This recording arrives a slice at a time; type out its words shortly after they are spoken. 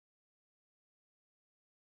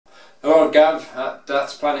Hello, Gav at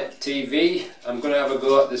Darts Planet TV. I'm going to have a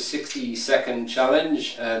go at the 60-second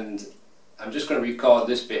challenge, and I'm just going to record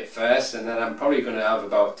this bit first, and then I'm probably going to have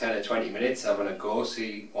about 10 or 20 minutes having a go,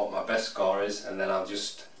 see what my best score is, and then I'll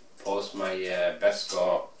just post my best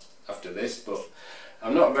score after this. But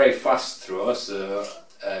I'm not a very fast thrower, so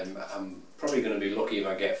I'm probably going to be lucky if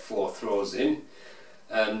I get 4 throws in,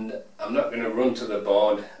 and I'm not going to run to the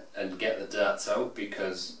board and get the darts out,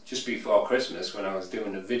 because just before Christmas, when I was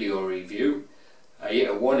doing a video review, I hit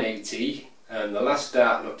a 180 and the last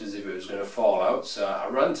dart looked as if it was going to fall out, so I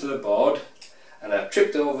ran to the board and I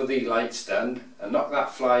tripped over the light stand and knocked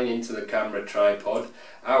that flying into the camera tripod.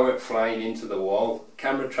 I went flying into the wall,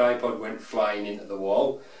 camera tripod went flying into the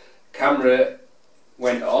wall, camera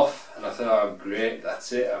went off, and I thought, oh great,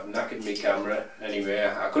 that's it, I've knackered my camera. Anyway,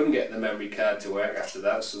 I couldn't get the memory card to work after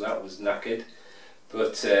that, so that was knackered.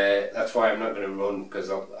 But that's why I'm not going to run, because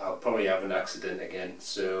I'll probably have an accident again.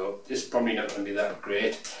 So this is probably not going to be that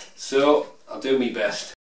great. So I'll do my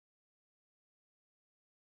best.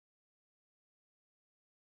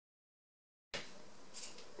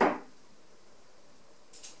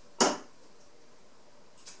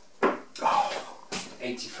 Oh,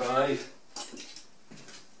 85.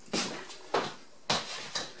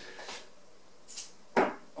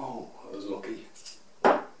 Oh, I was lucky.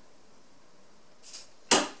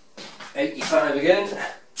 85 again.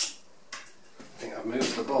 I think I've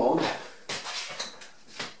moved the board.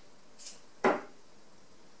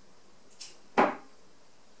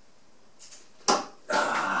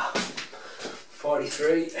 Ah,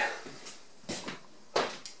 43.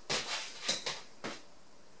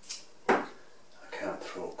 I can't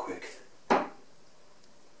throw quick.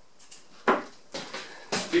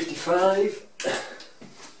 55.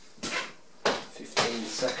 15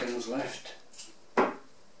 seconds left.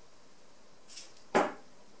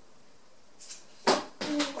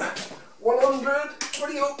 100,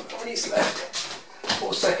 hurry up, how many's left?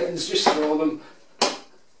 4 seconds, just throw them.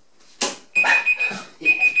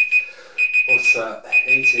 Yeah. What's that?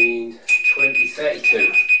 18, 20,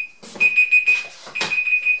 32.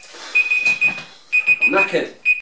 I'm knackered.